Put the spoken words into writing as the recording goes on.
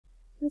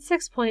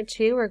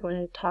6.2, we're going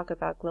to talk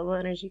about global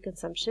energy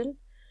consumption.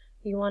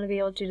 You want to be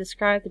able to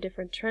describe the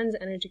different trends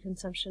in energy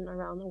consumption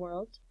around the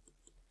world.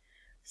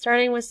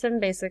 Starting with some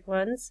basic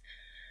ones,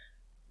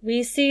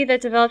 we see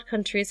that developed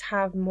countries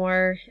have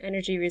more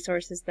energy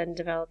resources than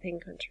developing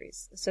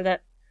countries. So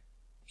that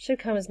should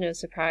come as no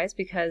surprise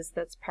because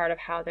that's part of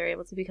how they're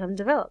able to become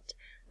developed.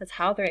 That's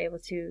how they're able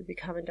to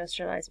become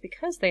industrialized,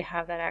 because they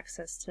have that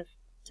access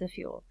to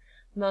fuel,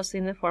 mostly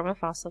in the form of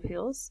fossil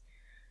fuels.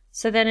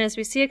 So then as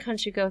we see a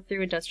country go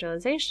through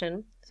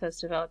industrialization, so as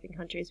developing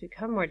countries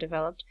become more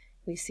developed,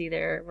 we see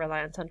their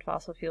reliance on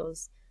fossil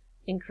fuels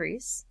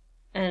increase.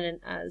 And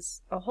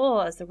as a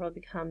whole, as the world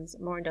becomes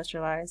more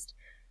industrialized,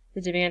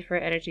 the demand for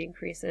energy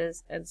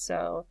increases. And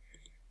so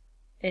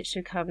it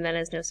should come then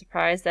as no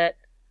surprise that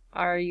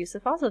our use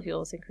of fossil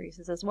fuels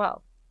increases as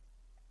well.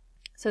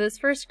 So this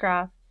first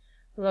graph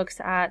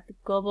looks at the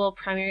global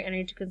primary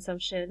energy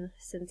consumption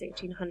since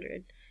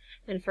 1800.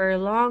 And for a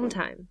long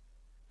time,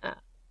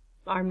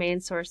 our main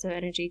source of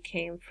energy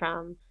came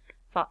from,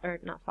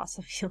 not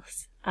fossil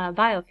fuels,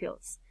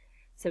 biofuels.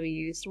 So we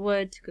used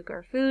wood to cook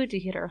our food, to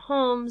heat our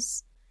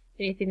homes.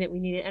 Anything that we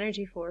needed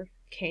energy for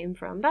came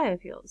from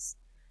biofuels.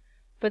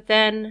 But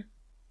then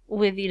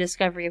with the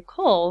discovery of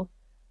coal,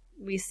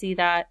 we see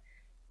that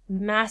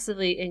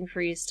massively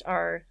increased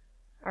our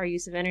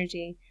use of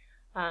energy,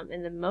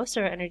 and the most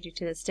of our energy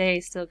to this day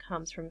still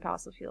comes from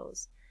fossil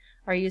fuels.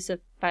 Our use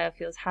of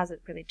biofuels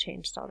hasn't really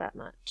changed all that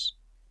much.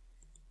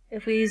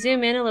 If we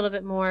zoom in a little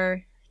bit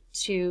more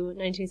to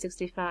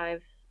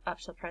 1965 up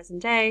till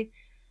present day,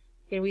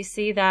 we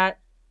see that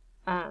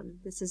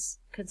this is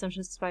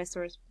consumption by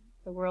source of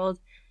the world.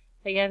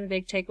 Again, the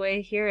big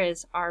takeaway here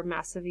is our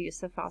massive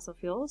use of fossil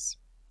fuels.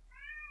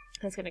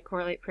 That's going to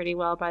correlate pretty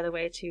well, by the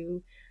way,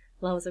 to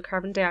levels of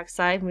carbon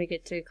dioxide when we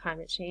get to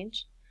climate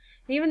change.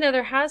 And even though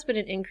there has been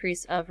an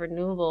increase of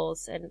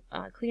renewables and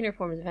cleaner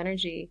forms of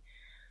energy,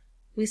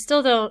 we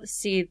still don't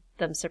see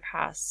them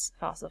surpass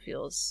fossil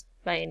fuels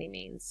by any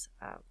means.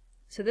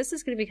 So this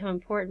is going to become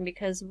important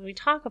because when we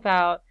talk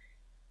about,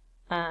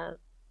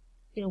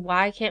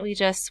 why can't we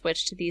just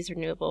switch to these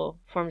renewable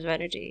forms of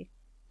energy?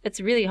 It's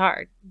really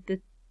hard.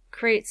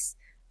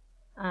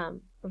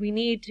 We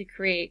need to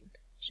create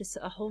just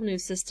a whole new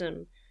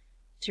system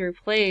to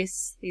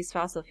replace these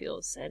fossil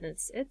fuels, and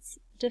it's a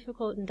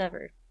difficult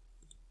endeavor.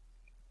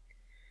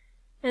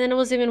 And then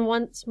we'll zoom in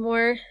once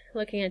more,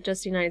 looking at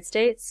just the United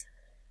States.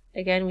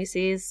 Again, we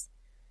see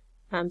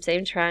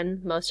same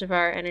trend. Most of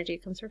our energy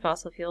comes from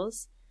fossil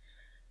fuels.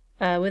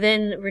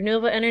 Within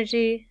renewable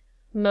energy,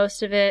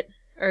 most of it,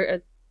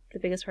 or the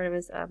biggest part of it,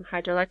 is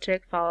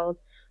hydroelectric, followed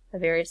by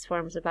various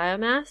forms of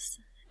biomass,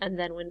 and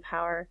then wind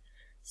power.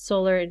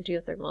 Solar and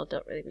geothermal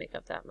don't really make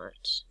up that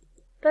much.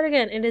 But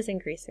again, it is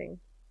increasing.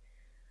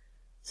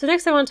 So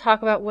next I want to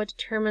talk about what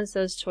determines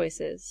those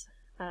choices.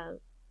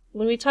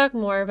 When we talk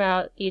more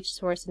about each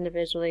source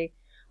individually,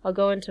 I'll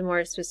go into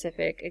more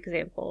specific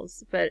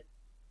examples, but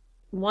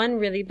one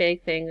really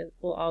big thing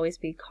will always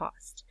be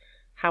cost.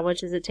 How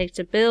much does it take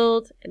to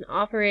build and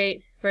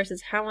operate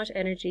versus how much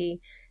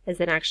energy is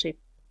then actually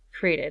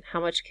created? How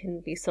much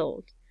can be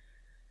sold?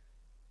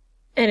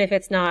 And if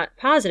it's not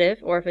positive,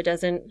 or if it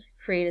doesn't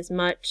create as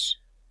much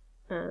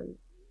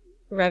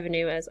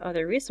revenue as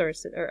other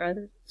resources or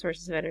other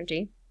sources of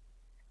energy,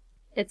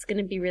 it's going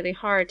to be really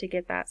hard to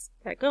get that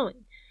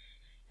going.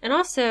 And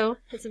also,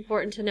 it's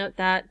important to note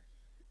that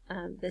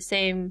the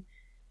same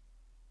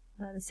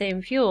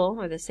fuel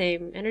or the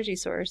same energy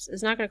source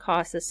is not going to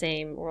cost the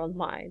same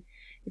worldwide.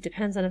 It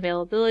depends on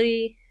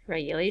availability,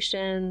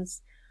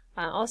 regulations,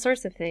 all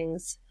sorts of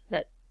things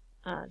that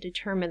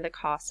determine the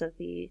cost of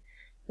the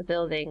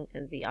building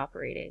and the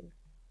operating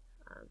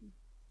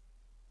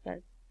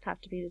that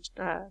have to be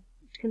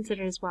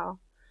considered as well.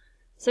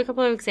 So a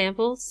couple of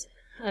examples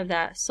of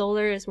that.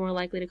 Solar is more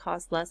likely to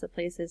cost less at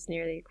places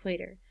near the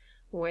equator,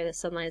 where the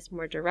sunlight is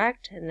more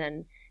direct, and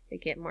then they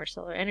get more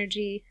solar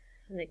energy,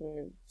 and they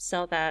can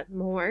sell that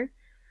more.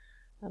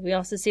 We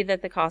also see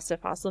that the cost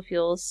of fossil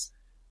fuels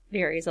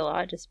varies a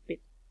lot, just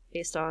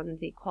based on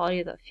the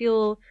quality of the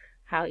fuel,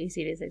 how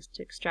easy it is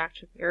to extract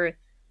from the earth,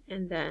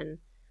 and then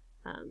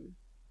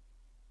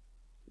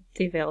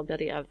the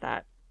availability of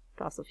that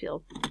fossil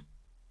fuel.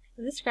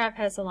 This graph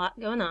has a lot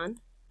going on.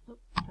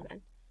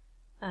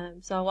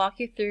 So I'll walk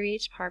you through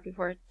each part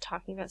before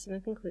talking about some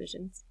of the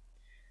conclusions.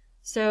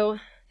 So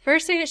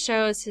first thing it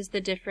shows is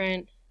the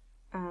different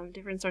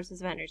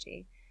sources of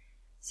energy.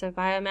 So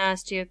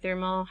biomass,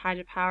 geothermal,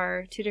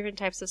 hydropower, 2 different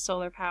types of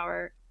solar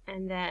power,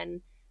 and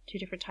then 2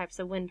 different types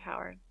of wind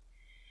power.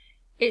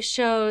 It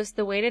shows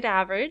the weighted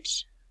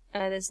average,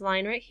 this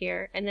line right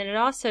here, and then it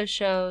also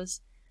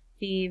shows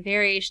the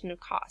variation of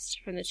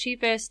cost from the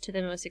cheapest to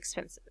the most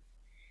expensive.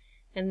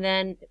 And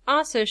then it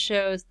also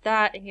shows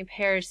that in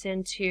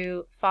comparison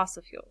to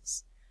fossil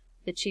fuels,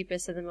 the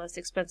cheapest and the most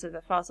expensive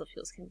that fossil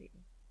fuels can be.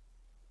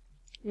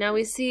 Now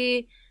we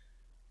see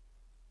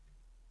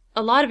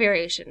a lot of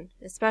variation,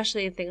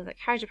 especially in things like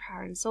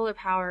hydropower and solar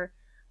power,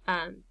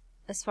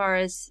 as far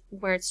as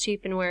where it's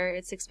cheap and where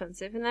it's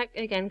expensive. And that,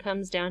 again,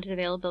 comes down to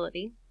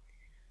availability.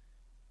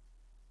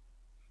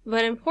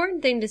 But an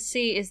important thing to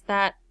see is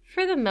that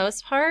for the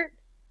most part,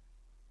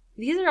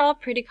 these are all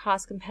pretty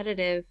cost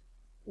competitive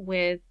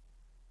with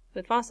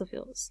fossil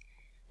fuels.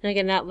 And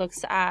again, that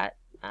looks at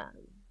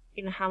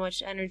how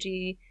much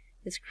energy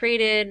is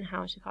created and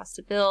how much it costs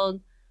to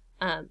build.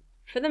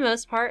 For the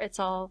most part, it's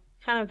all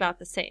kind of about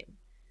the same.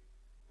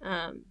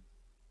 That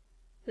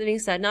being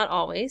said, not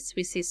always.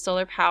 We see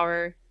solar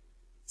power,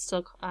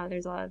 still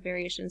there's a lot of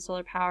variation in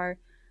solar power,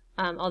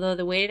 although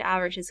the weighted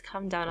average has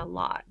come down a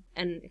lot,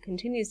 and it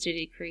continues to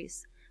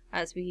decrease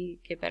as we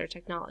get better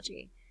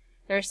technology.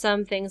 There are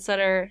some things that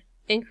are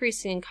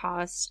increasing in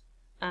cost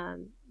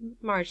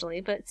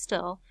marginally, but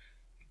still.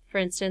 For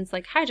instance,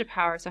 like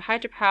hydropower. So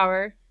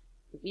hydropower,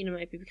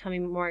 might be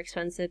becoming more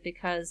expensive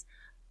because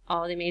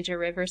all the major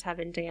rivers have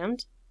been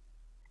dammed.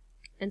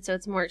 And so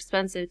it's more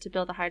expensive to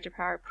build a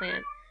hydropower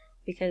plant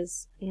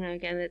because,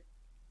 again,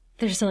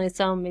 there's only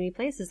so many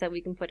places that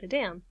we can put a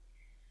dam.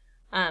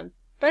 But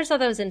I just thought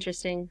that was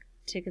interesting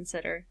to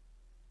consider.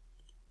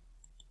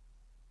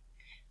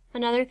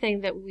 Another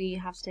thing that we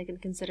have to take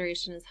into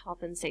consideration is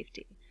health and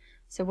safety.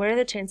 So what are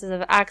the chances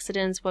of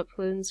accidents? What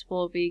pollutants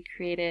will be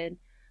created?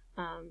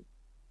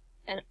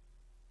 And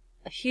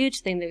a huge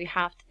thing that we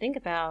have to think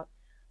about,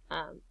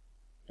 and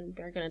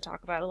we're going to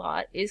talk about a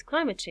lot, is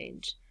climate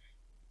change.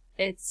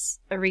 It's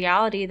a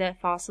reality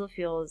that fossil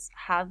fuels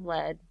have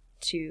led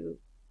to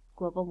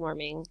global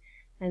warming,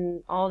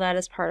 and all that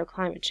is part of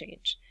climate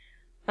change.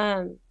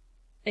 And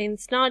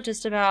it's not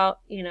just about,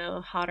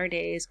 hotter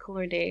days,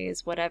 cooler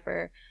days,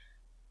 whatever,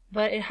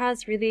 but it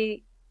has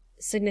really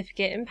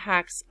significant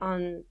impacts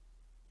on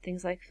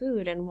things like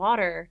food and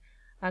water,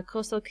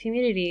 coastal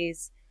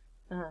communities.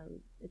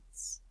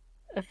 It's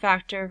a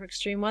factor of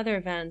extreme weather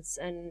events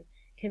and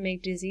can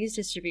make disease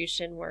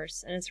distribution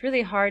worse. And it's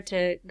really hard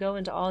to go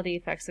into all the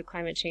effects of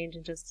climate change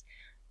in just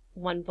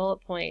one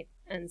bullet point.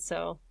 And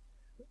so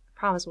I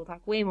promise we'll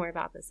talk way more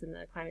about this in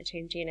the climate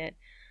change unit.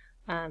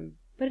 But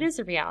it is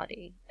a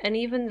reality. And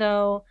even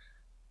though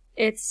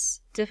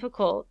it's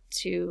difficult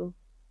to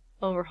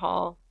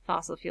overhaul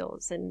fossil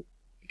fuels and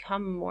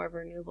become a more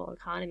renewable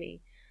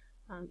economy,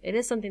 it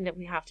is something that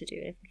we have to do.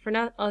 If for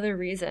no other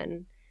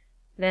reason,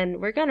 then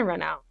we're going to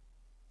run out.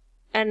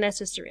 And that's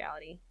just a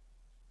reality.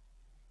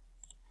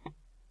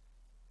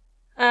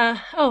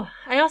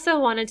 I also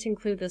wanted to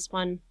include this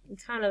one.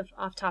 It's kind of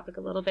off topic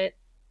a little bit,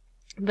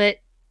 but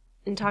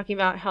in talking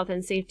about health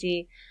and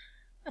safety,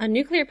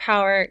 nuclear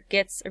power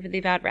gets a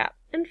really bad rap,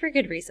 and for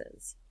good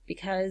reasons,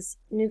 because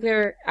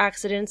nuclear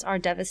accidents are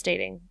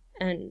devastating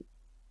and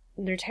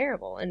they're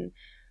terrible. And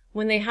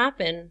when they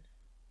happen,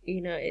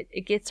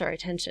 it gets our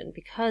attention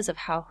because of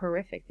how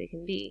horrific they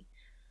can be.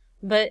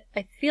 But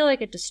I feel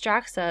like it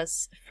distracts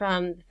us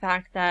from the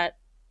fact that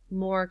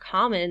more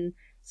common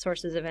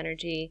sources of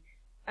energy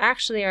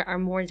actually are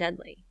more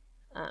deadly,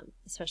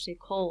 especially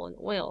coal and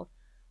oil.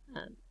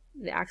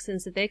 The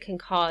accidents that they can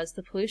cause,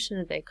 the pollution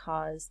that they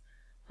cause,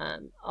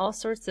 all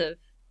sorts of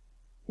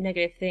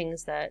negative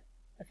things that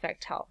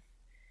affect health.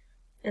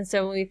 And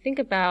so when we think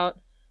about,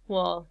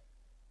 well,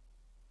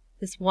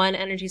 this one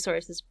energy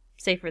source is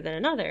safer than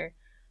another,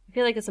 I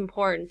feel like it's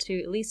important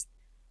to at least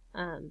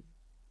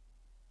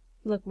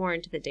look more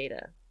into the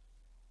data.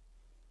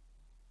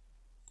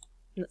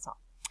 And that's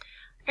all.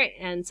 All right,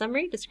 and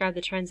summary, describe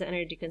the trends in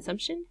energy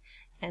consumption,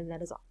 and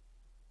that is all.